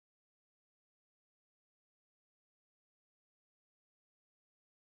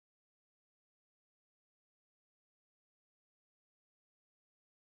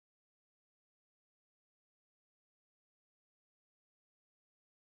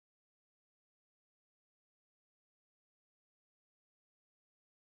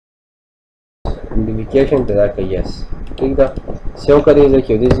आइडेंटिफिकेशन ته دا کوي yes ٹھیک ده سیو کړئ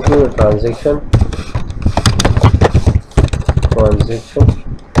ځکه دې څه transaction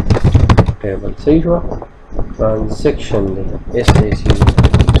table सही हुआ ट्रांजैक्शन दे S A C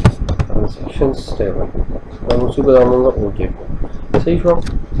transactions table हम उसको बताऊंगा ओके सही हुआ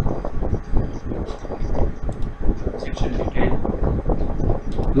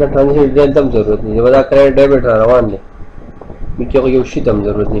ना ट्रांजैक्शन डिटेल तम जरूरत नहीं जब बता credit debit روان دي کې یو شی تم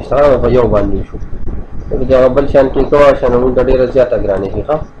ضرورت نشته هغه په یو باندې شو دا بل شان کې کوه شان موږ ډېر زیاته ګرانه شي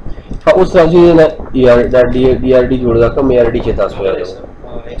ها اوس راځي نه یار دا D R D جوړ دا کوم R D چې تاسو یادو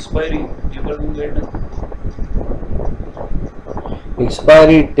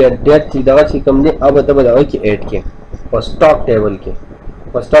expiry date थी दवा सी कम ने अब तब दवा की ऐड के और स्टॉक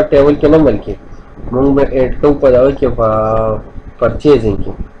टेबल के नंबर के मूंग में ऐड तो पर दवा के परचेजिंग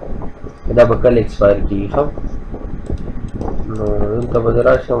की दा बकल एक्सपायर की हम तब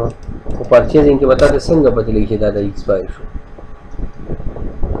जरा शम वो परचेजिंग के बता दे संग बदली के दादा एक्सपायर शो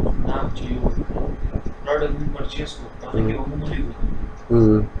नाम चाहिए प्रोडक्ट परचेज को ताकि वो मूल्य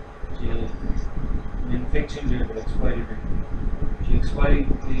मैन्युफैक्चरिंग डेट एक्सपायरी डेट की एक्सपायरी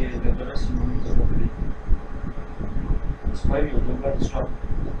के रेफरेंस में एक्सपायरी हो गया स्टॉक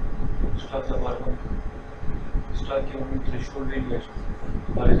का बारे स्टॉक के उन्हें थ्रेशोल्ड वैल्यू है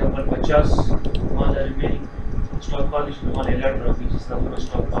फॉर एग्जांपल 50 हमारा रिमेनिंग स्टॉक वाली हमारे अलर्ट रखी जिस तरह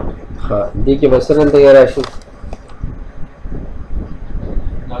स्टॉक वाले हां देखिए मसलन तैयार है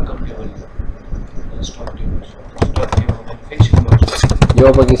नाकम टेबल स्टॉक मैन्युफैक्चरिंग जो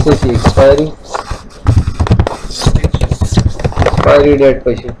बाकी से एक्सपायरी डेट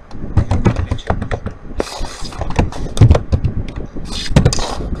पैसे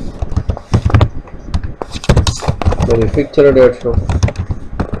मैन्युफैक्चर डेट शो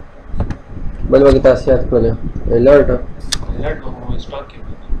बल बाकी तासियात को ले अलर्ट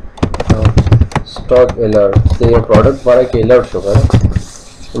स्टॉक अलर्ट से ये प्रोडक्ट वाला के अलर्ट शो करे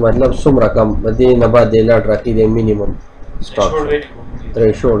तो मतलब सुम रकम बदे नबा दे अलर्ट रखी दे मिनिमम स्टॉक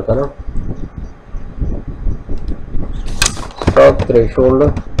थ्रेशोल्ड का ना स्टॉक थ्रेशोल्ड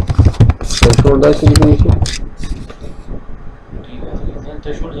ऐसे कितनी सी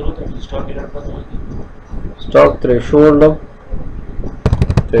स्टॉक थ्रेशोल्ड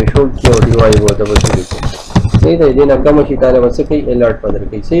की डीवाई बहुत है बस लिखो सही था दिन कम शीता ने बस कई अलर्ट पदर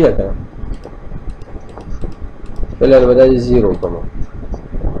कई सही रखा पहले बता जी 0 कम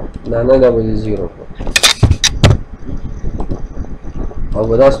ना बजे 0 और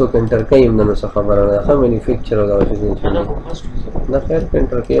बता सो कंटर कई इमन से खबर है हम मैन्युफैक्चर होगा वैसे ना खैर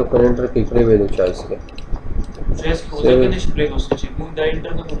कंटर के ओपन एंटर के प्रे वेलो चॉइस के फेस को सेकंड स्प्रे को से मुंग दा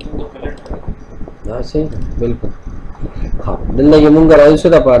एंटर को मुंग कलेक्ट ना सही बिल्कुल हां दल्ला ये मुंग राजू से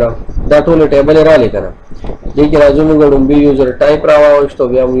दा पारा दा टोले टेबल रा लेकर देखिए राजू मुंग डुंबी यूजर टाइप रावा हो तो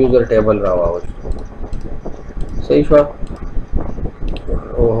भी हम यूजर टेबल रावा हो सही हुआ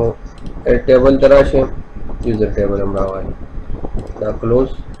ओहो ए टेबल तरह से यूजर टेबल हम रावा है दा क्लोज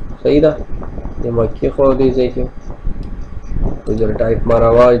सही दा ये मक्खी खो दी देखिए यूजर टाइप मारा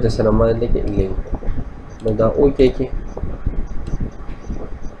आवाज दस नंबर लेके लिंक मैं दा ओके की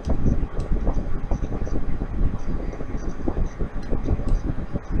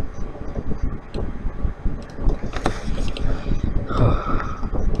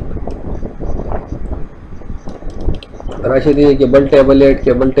राशि दी कि बल टेबल ऐड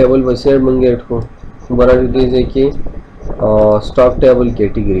केबल टेबल वैसे मंगे ऐड को बड़ा दी कि स्टॉक टेबल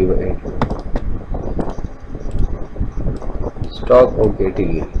कैटेगरी में ऐड स्टॉक और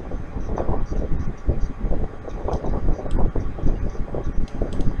कैटेगरी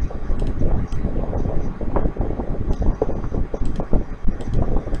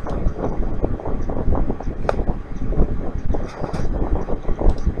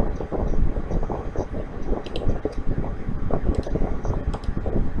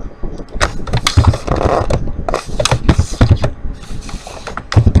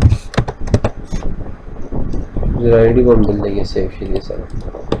आईडी को हम दिल देंगे सेव शील सर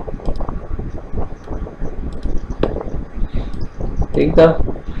ठीक था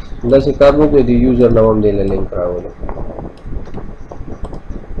दस काबू को दी यूजर नाम दे ले लिंक करा बोले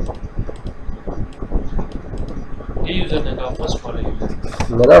ये यूजर ने का फर्स्ट वाला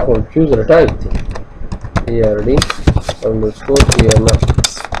यूजर मेरा फोन यूजर टाइप थी ईआरडी अंडरस्कोर ईआरना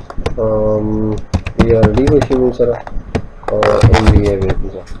ईआरडी को शुरू सर और एमबीए भी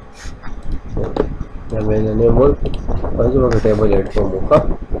मैंने ने बोल बाजू का टेबल ऐड को मुका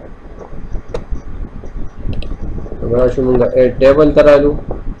तो बड़ा शुमुंगा ऐड टेबल करा लूं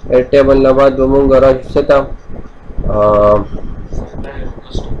ऐड टेबल ना बाद मुंगा राश सेटा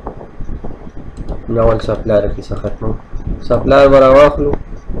नवल सप्लायर की खत्म सप्लायर बरा वाखलू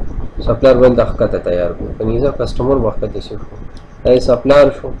سپلایر بل دقته تیار کړو کني ځکه کسٹمر وخت شي دا سپلایر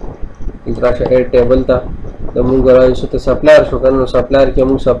شو راشه اډ ټیبل ته د مونږ راځو ته سپلایر شو کنه سپلایر کې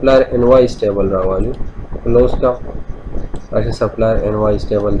مونږ سپلایر انوایس ټیبل راوالو کلوز کا راشه سپلایر انوایس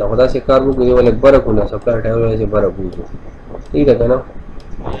ټیبل دا خدا سي کار وګورئ ولې بره کوله سپلایر ټیبل یې بره بوزو ٹھیک ہے کنه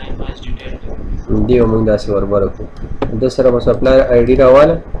دیو مونږ داسې ور بره کو د سره سپلایر آی ډی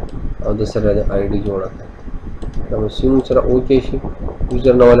راواله او د سره د آی ډی جوړه دا سیم سره اوکے شي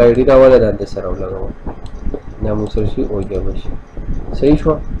یوزر نو آی ډی راواله د سره ولګو دا مو سره شي اوکے وشي صحیح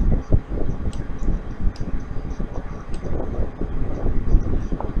شو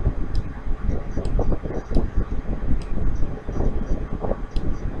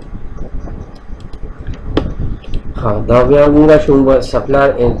ها دا بیا موږ شوم سپلایر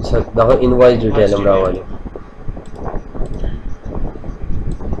دا انوایس ډیټیل هم راوالو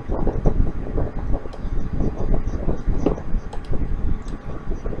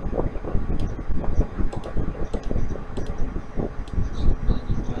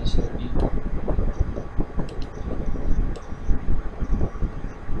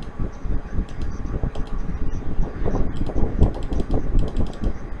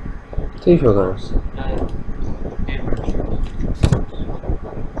صحیح شو کنه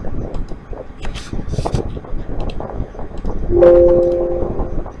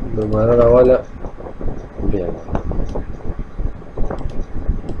دوباره راواله بیا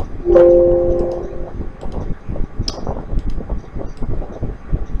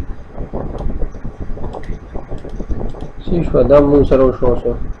صحیح شو دا مونږ سره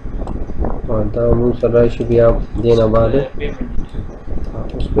وشو دا مونږ سره راشي بیا دینه بعد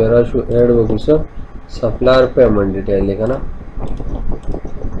اوس بیا راشو اډ وکړو سپلایر پیمنټ ډیټیل لیکه نه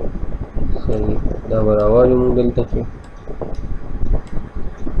صحیح دا راوالو مونږ دلته کې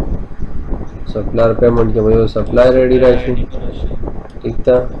سپلایر پیمنٹ के भयो सप्लायर रेडी राशि ठीक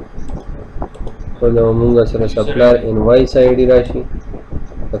था तो मूंगा सर सप्लायर इनवॉइस आईडी राशि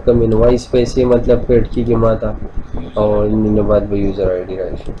रकम इनवॉइस पैसे मतलब पेड की माता और इन बाद में यूजर आईडी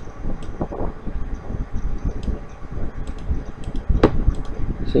राशि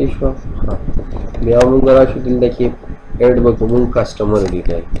सही शो हाँ बिया मूंगा राशि दिल देखिए ऐड बकूम कस्टमर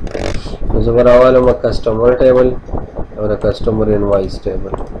डिटेल तो जबर आवाला में कस्टमर टेबल और कस्टमर इनवॉइस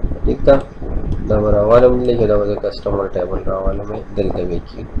टेबल ठीक था دا راواله ملي چې دا د کسٹمر ټیبل راواله مې دلته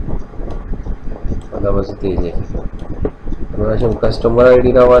وکړي دا وځي تیزه کې راشم کسٹمر آی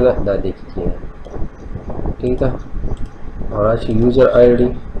डी راواله دا د کې ٹھیک ہے اور راشي یوزر آی डी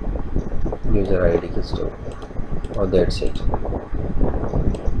کې سٹور او دیٹس اٹ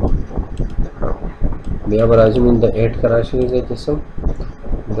بیا راځم د اډ کرا شي چې قسم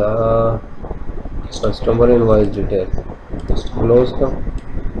دا کسٹمر انوایس ډیټیل کلوز کا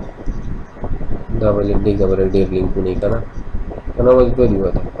دا ولې دې خبره ډېر لینک نه کنا کنه وځ په دیو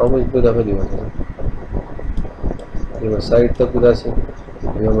ته او وځ په دا په دیو ته یو سایت ته پورا سي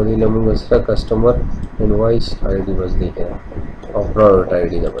یو باندې لمون سره کسٹمر انوایس آی डी بس دی کړه او پروډکټ آی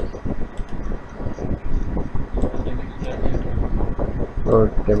डी دا بس او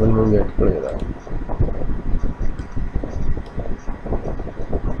ټیبل مونږ اډ کړی دا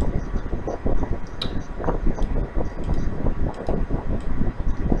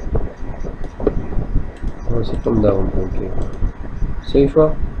सिस्टम دا وکړي صحیح شو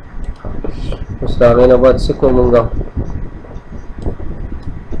اوس دا نه بعد څه کومګه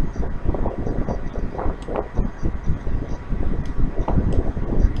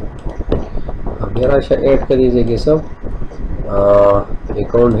بیا راشه اډ کړئ چې سب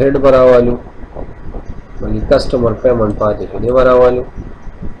اکاؤنٹ हेड براوالو ولې کسٹمر پیمنٹ پاتې شو دی براوالو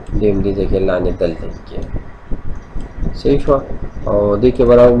دیم دې چې لاندې دلته کې صحیح شو او دې کې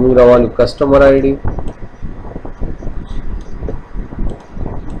براو موږ راوالو کسٹمر آی डी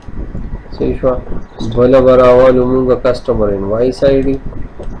صحیح شو بل براوالو موږ کسٹمر انوایس آی डी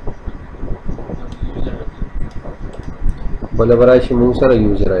بل براشي موږ سره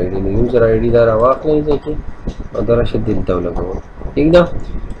یوزر آی डी نه یوزر آی डी دا راواخلې ځکه او درشه دلته ولګو ٹھیک ده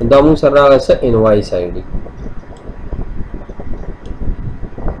دا موږ سره راغله انوایس آی D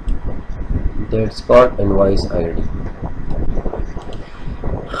that's called invoice id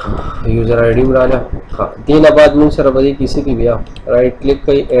user id مراله ها دینه بعد موږ سره بدی کیسه کی بیا رائٹ کلک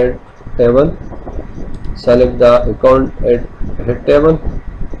کړئ add table select the account at head table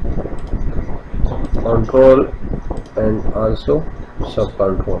control and also sub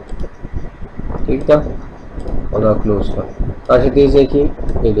control ठीक था और क्लोज कर ताकि दीजिए कि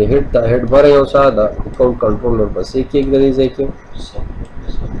ये हेड भर है सादा अकाउंट कंट्रोलर बस एक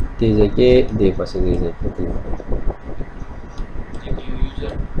दीजिए कि दे पास दीजिए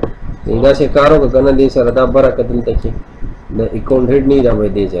इधर से कारो का गना दे सर दा बरा कदल तक د اکاونټ هیډ نه دا به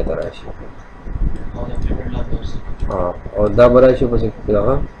دې ځای ته راشي او دا به راشي پسې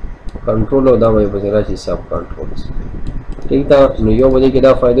دغه کنټرول او دا به پسې راشي سب کنټرولز ٹھیک ده نو یو به دې کې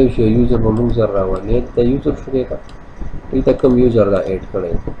دا فایده شي یوزر به موږ زر راولي د یوزر شو دی ټھیک ده کوم یوزر دا ایډ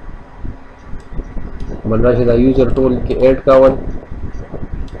کړی بل راشي دا یوزر ټول کې ایډ کاول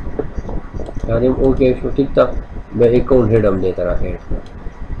یعنی اوکې شو ٹھیک ده به اکاونټ هیډ هم دې طرح ایډ کړ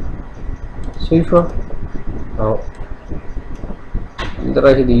صحیح شو او دا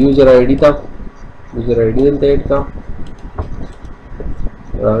راشي د یوزر آی ډي ته یوزر آی ډي دلته ایډ کا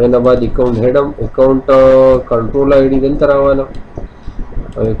هغه نه بعد اکاونټ هیډ هم اکاونټ کنټرول آی ډي دلته راواله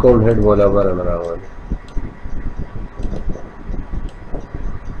او اکاونټ هیډ بولا برابر راواله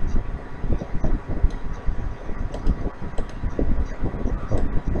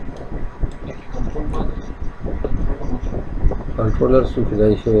کنټرولر څه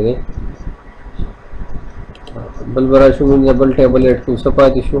ځای شوی دی بل برا شو موږ بل ټیبل ایډ کوو څه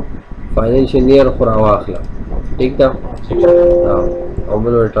پاتې شو فاینانشل ایئر خو راواخله ٹھیک ده او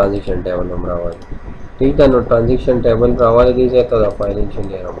بل ټرانزیکشن ټیبل هم راواله ٹھیک ده نو ټرانزیکشن ټیبل راواله دی ځای ته د فاینانشل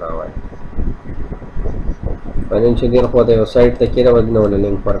ایئر هم راواله فاینانشل ایئر خو د یو سایټ ته کېره ودنه ولا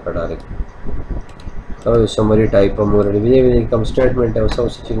لینک ورکړه ډایرکټ او سمری ټایپ هم ورډ وی انکم سټیټمنټ او څه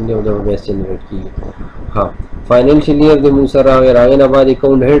چې دی او د بیس جنریټ کیږي ها فاینانشل ایئر د موږ سره راغی نه بعد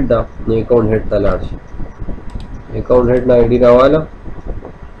اکاونټ هیډ دا نو اکاونټ هیډ ته لاړ شي اکاؤنٹ हेड ना आईडी रावाला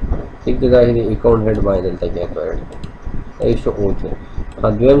ठीक है दाहिने अकाउंट हेड बाय दलता क्या करें ऐसे होते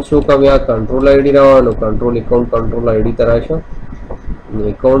अद्वैम शो का व्या कंट्रोल आईडी रावालो कंट्रोल आईडी तराशो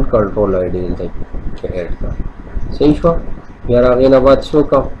अकाउंट कंट्रोल आईडी दलता क्या ऐड का सही शो यार आगे ना बात शो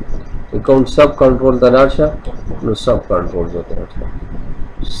का अकाउंट सब कंट्रोल तराशा नो सब कंट्रोल जो तराशा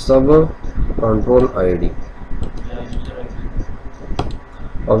सब कंट्रोल आईडी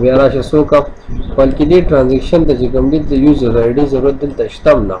او بیا راشه څوک بلکې دې ټرانزیکشن ته چې کوم دې د یوزر آی ډي ضرورت دلته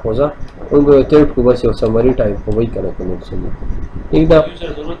شته نه خو ځه موږ به ټیپ کو بس یو سمری ټایپ خو وایي کنه کوم څه ٹھیک ده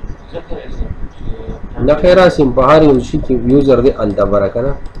نه خیر اسیم په هر یو شي کې یوزر دې الدبره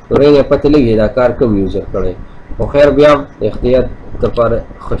کنه ورې نه پته لګي دا کار کوم یوزر کړي خو خیر بیا احتیاط لپاره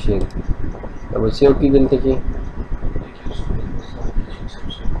خوشي دا به څه کې دلته کې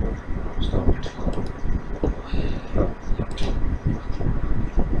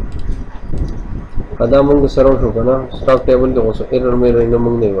دا موږ سره شو کنه سٹاک ټیبل کې اوسه ایرر مې رنګ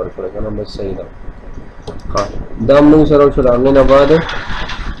موږ نه ورکړ کنه بس صحیح ده ها دا موږ سره شو راغلی نه بعد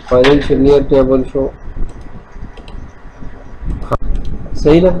فاینانشل ایئر ټیبل شو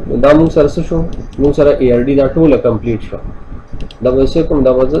صحیح ده دا موږ سره شو موږ سره ای آر ډي دا ټوله کمپلیټ شو دا وسه کوم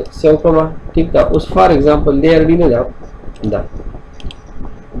دا وځه سیو کوم ٹھیک ده اوس فار ایگزامپل دی آر ډي نه دا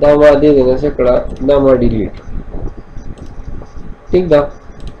دا ما دې نه څه کړه دا ما ډیلیټ ٹھیک ده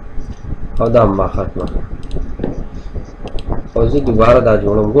او دا ما ختمه او زه دوباره دا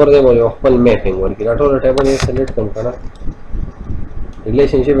جوړم ګور دی یو خپل میپینګ ورکړي دا ټول ټیبل یې سلیکټ کوم کنه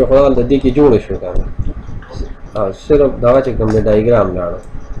ریلیشنشپ په خپل د دې کې جوړ شو کنه او صرف دا چې کوم ډایګرام لاړو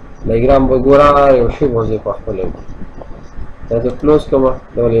ډایګرام وګورا یو شی وځي په خپل دا ته کلوز کوم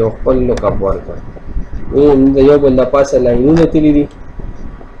دا یو خپل لوک اپ ورکړه یو بل د پاسه لاینونه تللی دي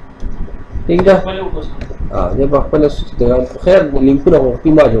ٹھیک ده دا په خپل خیر لینکونه خو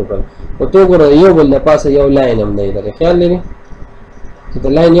ما جوړ کړل او تو ګوره یو بل د پاسه یو لاین هم دی لري خیال لري چې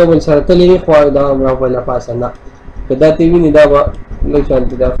د لاین یو بل سره تللی خو دا را په پاسه نه که دا تی ویني دا به لږ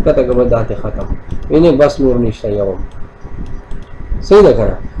شانتي دا ښکته که به دا تی ختم وینې بس نور نشته یو صحیح ده که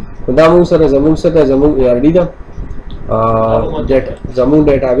نه خو دا مونږ سره زمونږ څه ده زمونږ ای آر ډي ده زمونږ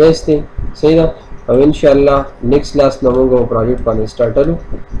ډیټابیس دی صحیح ده او انشاءالله نیکسٹ کلاس نه مونږ به پروجیکټ باندې سټارټ کړو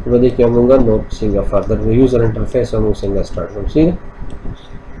په دې کې مونږ نو څنګه فردر یوزر انټرفیس مونږ څنګه سټارټ کوو صحیح ده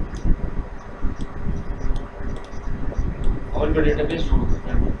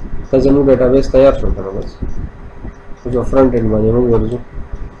ته زموږ ډیټابیس تیار شو کنه بس جو فرنٹ اینڈ باندې موږ ورځو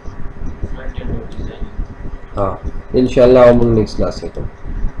ها ان شاء الله موږ نیکسٹ کلاس کې کوو